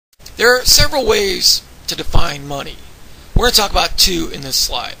There are several ways to define money. We're going to talk about two in this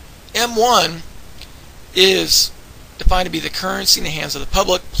slide. M1 is defined to be the currency in the hands of the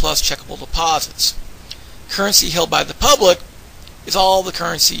public plus checkable deposits. Currency held by the public is all the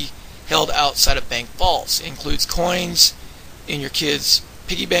currency held outside of bank vaults. It includes coins in your kids'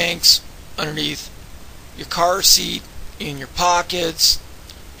 piggy banks, underneath your car seat, in your pockets,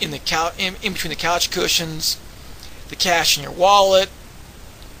 in between the couch cushions, the cash in your wallet,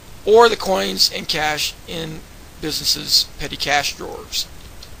 or the coins and cash in businesses' petty cash drawers.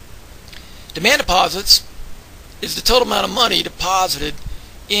 Demand deposits is the total amount of money deposited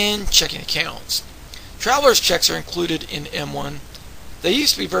in checking accounts. Traveler's checks are included in M1. They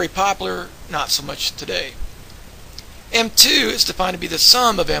used to be very popular, not so much today. M2 is defined to be the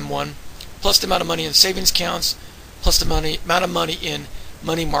sum of M1 plus the amount of money in savings accounts plus the amount of money in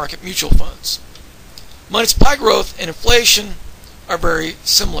money market mutual funds. Money supply growth and inflation are very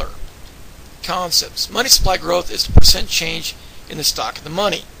similar concepts. Money supply growth is the percent change in the stock of the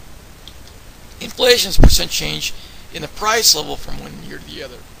money. Inflation is percent change in the price level from one year to the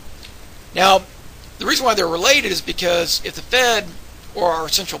other. Now, the reason why they're related is because if the Fed or our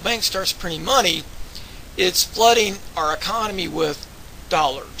central bank starts printing money, it's flooding our economy with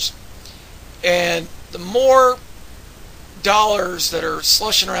dollars. And the more dollars that are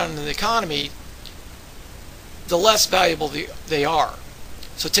slushing around in the economy, the less valuable they are.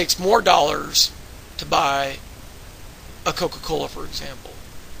 So it takes more dollars to buy a Coca-Cola, for example.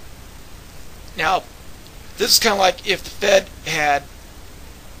 Now, this is kind of like if the Fed had,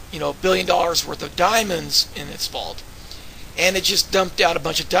 $1 billion worth of diamonds in its vault, and it just dumped out a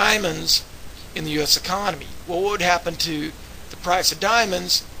bunch of diamonds in the U.S. economy. Well, what would happen to the price of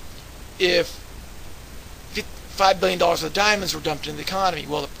diamonds if $5 billion worth of diamonds were dumped into the economy?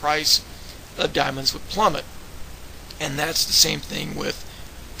 Well, the price of diamonds would plummet. And that's the same thing with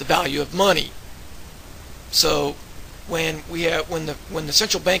the value of money. So when the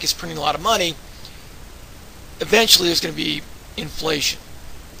central bank is printing a lot of money, eventually there's going to be inflation.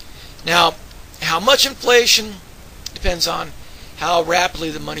 Now, how much inflation depends on how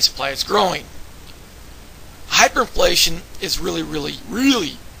rapidly the money supply is growing. Hyperinflation is really, really,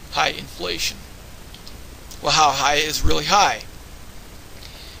 really high inflation. Well, how high is really high?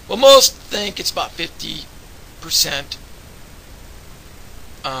 Well, most think it's about 50%.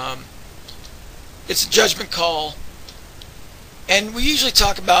 It's a judgment call, and we usually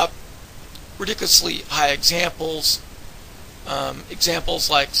talk about ridiculously high examples.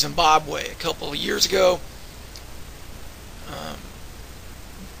 Examples like Zimbabwe. A couple of years ago,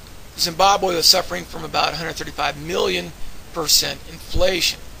 Zimbabwe was suffering from about 135%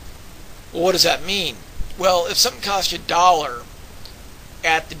 inflation. Well, what does that mean? Well, if something costs you $1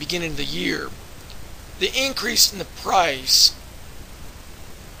 at the beginning of the year, the increase in the price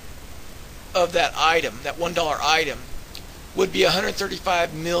of that item, that $1 item, would be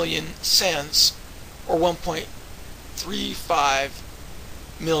 135 million cents, or $1.35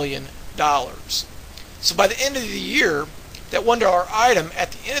 million. So by the end of the year, that $1 item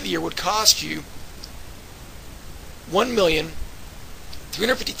at the end of the year would cost you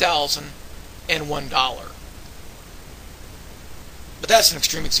 $1,350,001. But that's an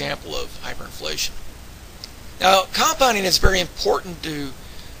extreme example of hyperinflation. Now, compounding is very important to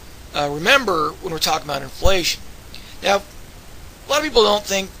remember when we're talking about inflation. Now, a lot of people don't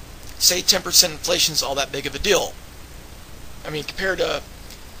think, say, 10% inflation is all that big of a deal. I mean, compared to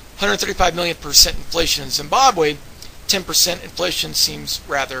 135 million percent inflation in Zimbabwe, 10% inflation seems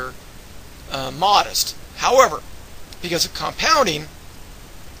rather modest. However, because of compounding,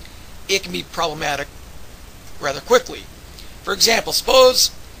 it can be problematic rather quickly. For example, suppose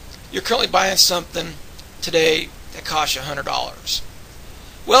you're currently buying something today that costs you $100.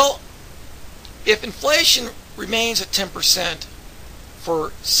 Well, if inflation remains at 10%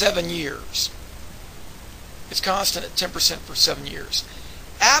 for 7 years, it's constant at 10% for 7 years.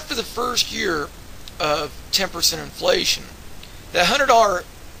 After the first year of 10% inflation, that $100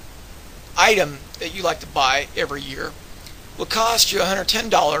 item that you like to buy every year will cost you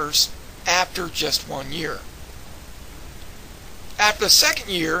 $110 after just 1 year. After the second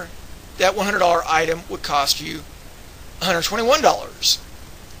year, that $100 item would cost you $121.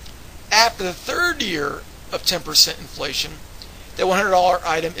 After the third year of 10% inflation, that $100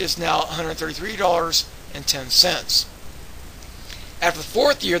 item is now $133.10. After the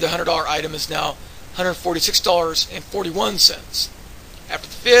fourth year, the $100 item is now $146.41. After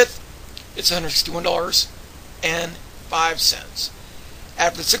the fifth, it's $161.05.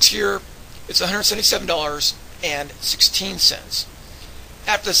 After the sixth year, it's $177.16.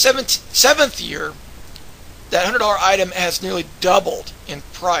 After the seventh year, that $100 item has nearly doubled in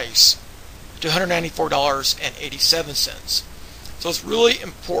price to $194.87. So it's really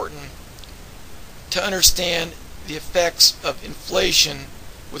important to understand the effects of inflation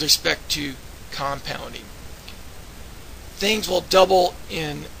with respect to compounding. Things will double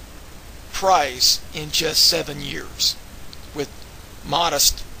in price in just 7 years with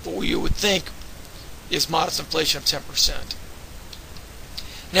modest, what you would think is modest inflation of 10%.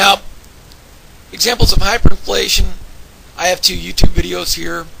 Now, examples of hyperinflation, I have 2 YouTube videos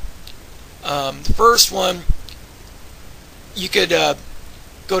here. The first one, you could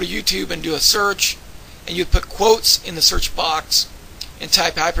go to YouTube and do a search, and you'd put quotes in the search box and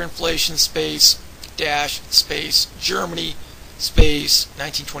type hyperinflation space dash space Germany space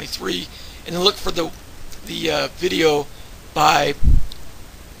 1923, and then look for the video by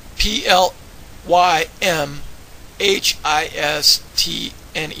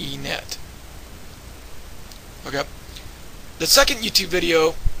PLYMHISTNE net. Okay. The second YouTube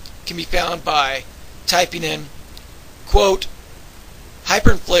video can be found by typing in quote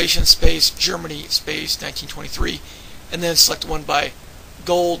hyperinflation space Germany space 1923, and then select one by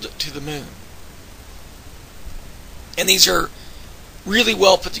gold to the moon. And these are really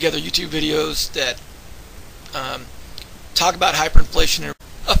well put together YouTube videos that talk about hyperinflation.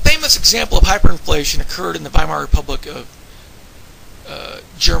 A famous example of hyperinflation occurred in the Weimar Republic of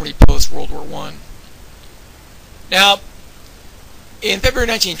Germany post World War I. Now, in February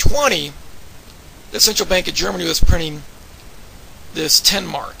 1920, the Central Bank of Germany was printing this 10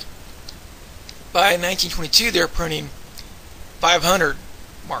 mark. By 1922, they were printing 500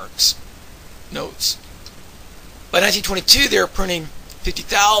 marks notes. By 1922, they were printing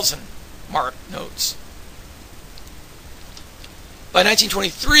 50,000 mark notes. By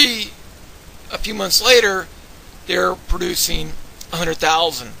 1923, a few months later, they're producing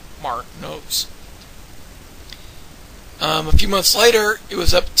 100,000 mark notes. A few months later, it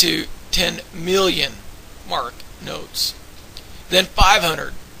was up to 10 million mark notes. Then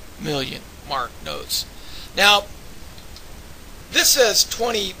 500 million mark notes. Now, this says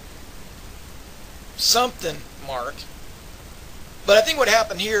 20 something mark, but I think what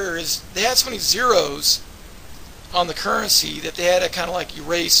happened here is they had so many zeros on the currency that they had to kind of like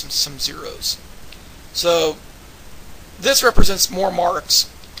erase some zeros. So this represents more marks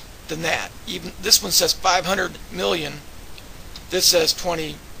than that. Even this one says 500 million. This says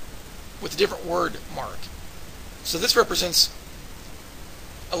 20 with a different word mark. So this represents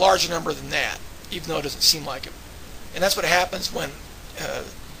a larger number than that, even though it doesn't seem like it. And that's what happens when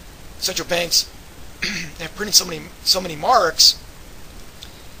central banks have printed so many marks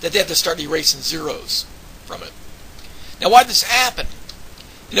that they have to start erasing zeros from it. Now, why did this happen?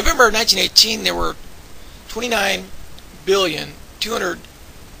 In November of 1918, there were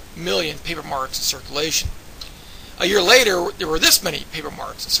 29,200,000,000 paper marks in circulation. A year later, there were this many paper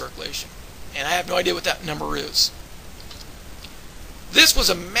marks in circulation, and I have no idea what that number is. This was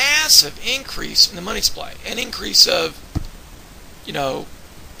a massive increase in the money supply, an increase of,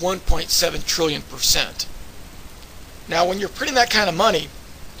 1.7 trillion%. Now, when you're printing that kind of money,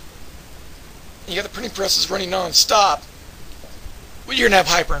 and you got the printing presses running non-stop, well, you're going to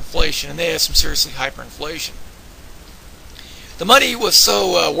have hyperinflation, and they had some seriously hyperinflation. The money was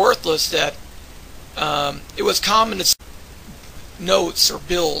so worthless that it was common to see notes or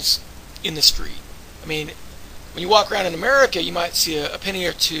bills in the street. I mean, when you walk around in America, you might see a penny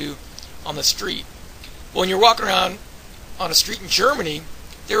or two on the street. But when you're walking around on a street in Germany,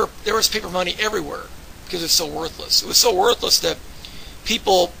 there was paper money everywhere because it's so worthless. It was so worthless that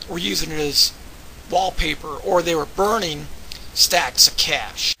people were using it as wallpaper, or they were burning stacks of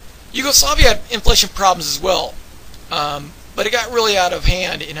cash. Yugoslavia had inflation problems as well, but it got really out of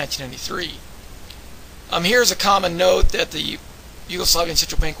hand in 1993. Here's a common note that the Yugoslavian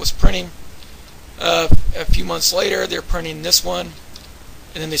Central Bank was printing. A few months later, they're printing this one,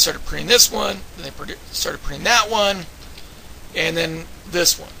 and then they started printing this one, then they started printing that one, and then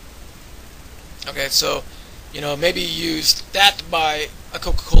this one. Okay, so, maybe you used that to buy a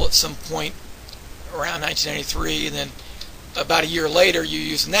Coca-Cola at some point around 1993, and then about a year later, you're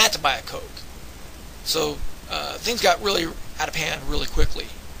using that to buy a Coke. So things got really out of hand really quickly.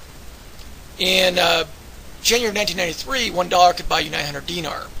 In January 1993, $1 could buy you 900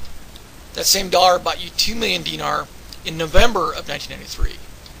 dinar. That same dollar bought you 2 million dinar in November of 1993.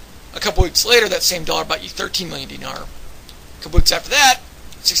 A couple weeks later, that same dollar bought you 13 million dinar. A couple weeks after that,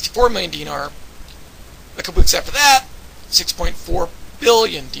 64 million dinar. A couple weeks after that, 6.4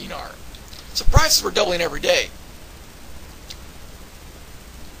 billion dinar. So prices were doubling every day.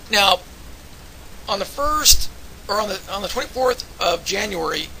 Now, on the 24th of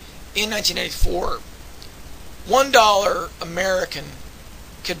January in 1994, $1 American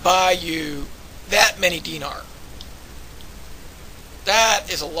could buy you that many dinar.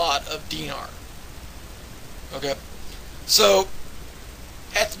 That is a lot of dinar. Okay, so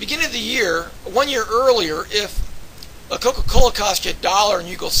at the beginning of the year, 1 year earlier, if a Coca-Cola cost you $1 in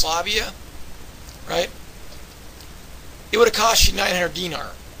Yugoslavia, right, it would have cost you 900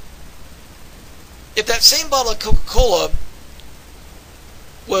 dinar. If that same bottle of Coca-Cola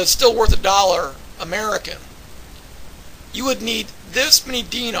was still worth $1 American, you would need this many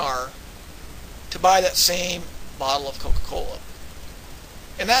dinar to buy that same bottle of Coca-Cola.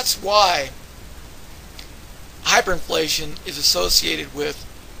 And that's why hyperinflation is associated with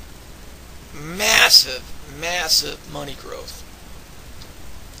massive money growth.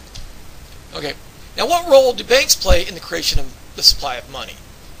 Okay, now what role do banks play in the creation of the supply of money?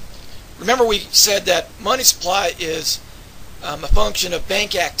 Remember, we said that money supply is a function of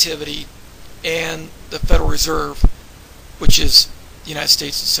bank activity and the Federal Reserve, which is the United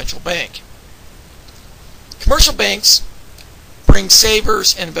States' central bank. Commercial banks bring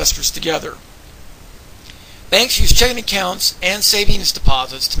savers and investors together. Banks use checking accounts and savings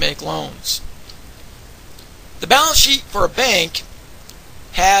deposits to make loans. The balance sheet for a bank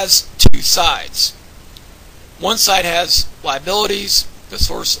has two sides. One side has liabilities, the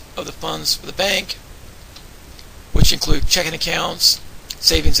source of the funds for the bank, which include checking accounts,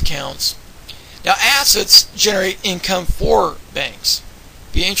 savings accounts. Now, assets generate income for banks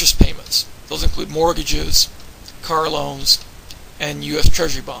via interest payments. Those include mortgages, car loans, and U.S.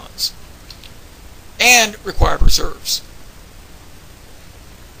 Treasury bonds, and required reserves.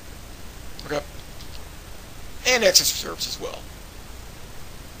 Okay, and excess reserves as well.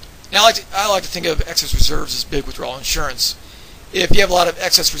 Now, I like to think of excess reserves as big withdrawal insurance. If you have a lot of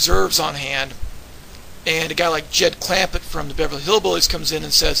excess reserves on hand, and a guy like Jed Clampett from the Beverly Hillbillies comes in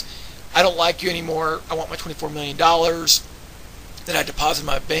and says, "I don't like you anymore. I want my $24 million that I deposit in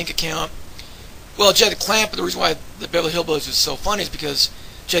my bank account." Well, Jed Clampett, the reason why the Beverly Hillbillies is so funny is because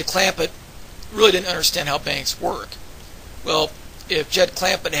Jed Clampett really didn't understand how banks work. Well, if Jed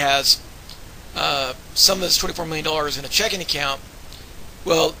Clampett has some of this $24 million in a checking account,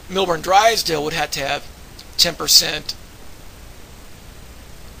 well, Milburn Drysdale would have to have 10%.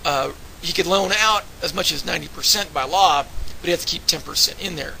 He could loan out as much as 90% by law, but he has to keep 10%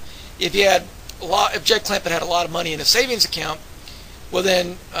 in there. If Jed Clampett had a lot of money in a savings account, well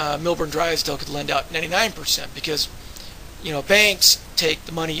then Milburn Drysdale could lend out 99%, because banks take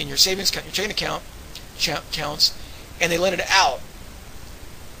the money in your savings account, your checking account accounts, and they lend it out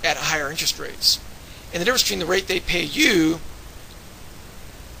at higher interest rates. And the difference between the rate they pay you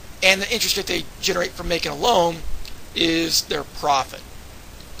and the interest rate they generate from making a loan is their profit.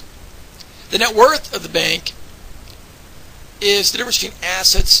 The net worth of the bank is the difference between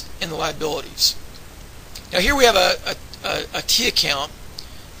assets and the liabilities. Now here we have a T account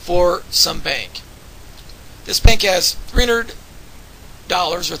for some bank. This bank has $300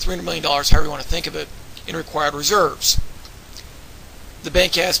 or $300 million, however you want to think of it, in required reserves. The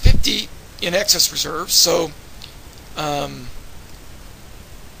bank has 50 in excess reserves, so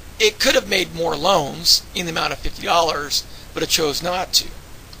it could have made more loans in the amount of $50, but it chose not to.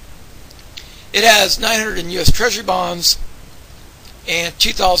 It has $900 in U.S. Treasury bonds and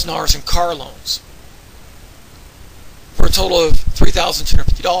 $2,000 in car loans, for a total of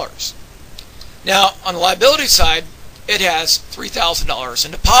 $3,250. Now, on the liability side, it has $3,000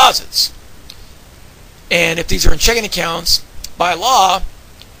 in deposits. And if these are in checking accounts, by law,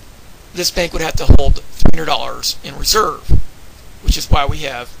 this bank would have to hold $300 in reserve, which is why we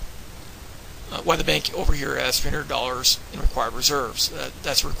have why the bank over here has $300 in required reserves.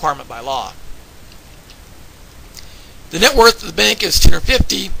 That's a requirement by law. The net worth of the bank is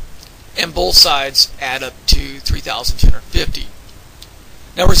 $250, and both sides add up to $3,250.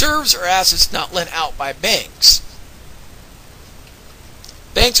 Now, reserves are assets not lent out by banks.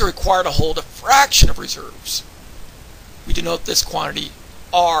 Banks are required to hold a fraction of reserves. We denote this quantity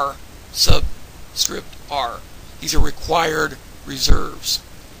R, subscript R. These are required reserves.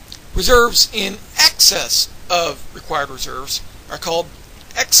 Reserves in excess of required reserves are called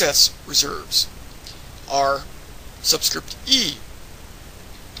excess reserves, R, subscript E.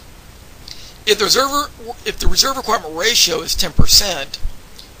 If the reserve requirement ratio is 10%,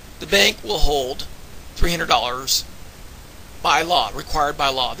 the bank will hold $300 by law, required by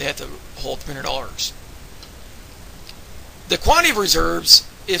law. They have to hold $300. The quantity of reserves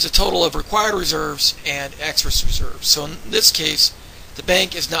is a total of required reserves and excess reserves. So in this case, the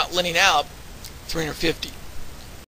bank is not lending out $350.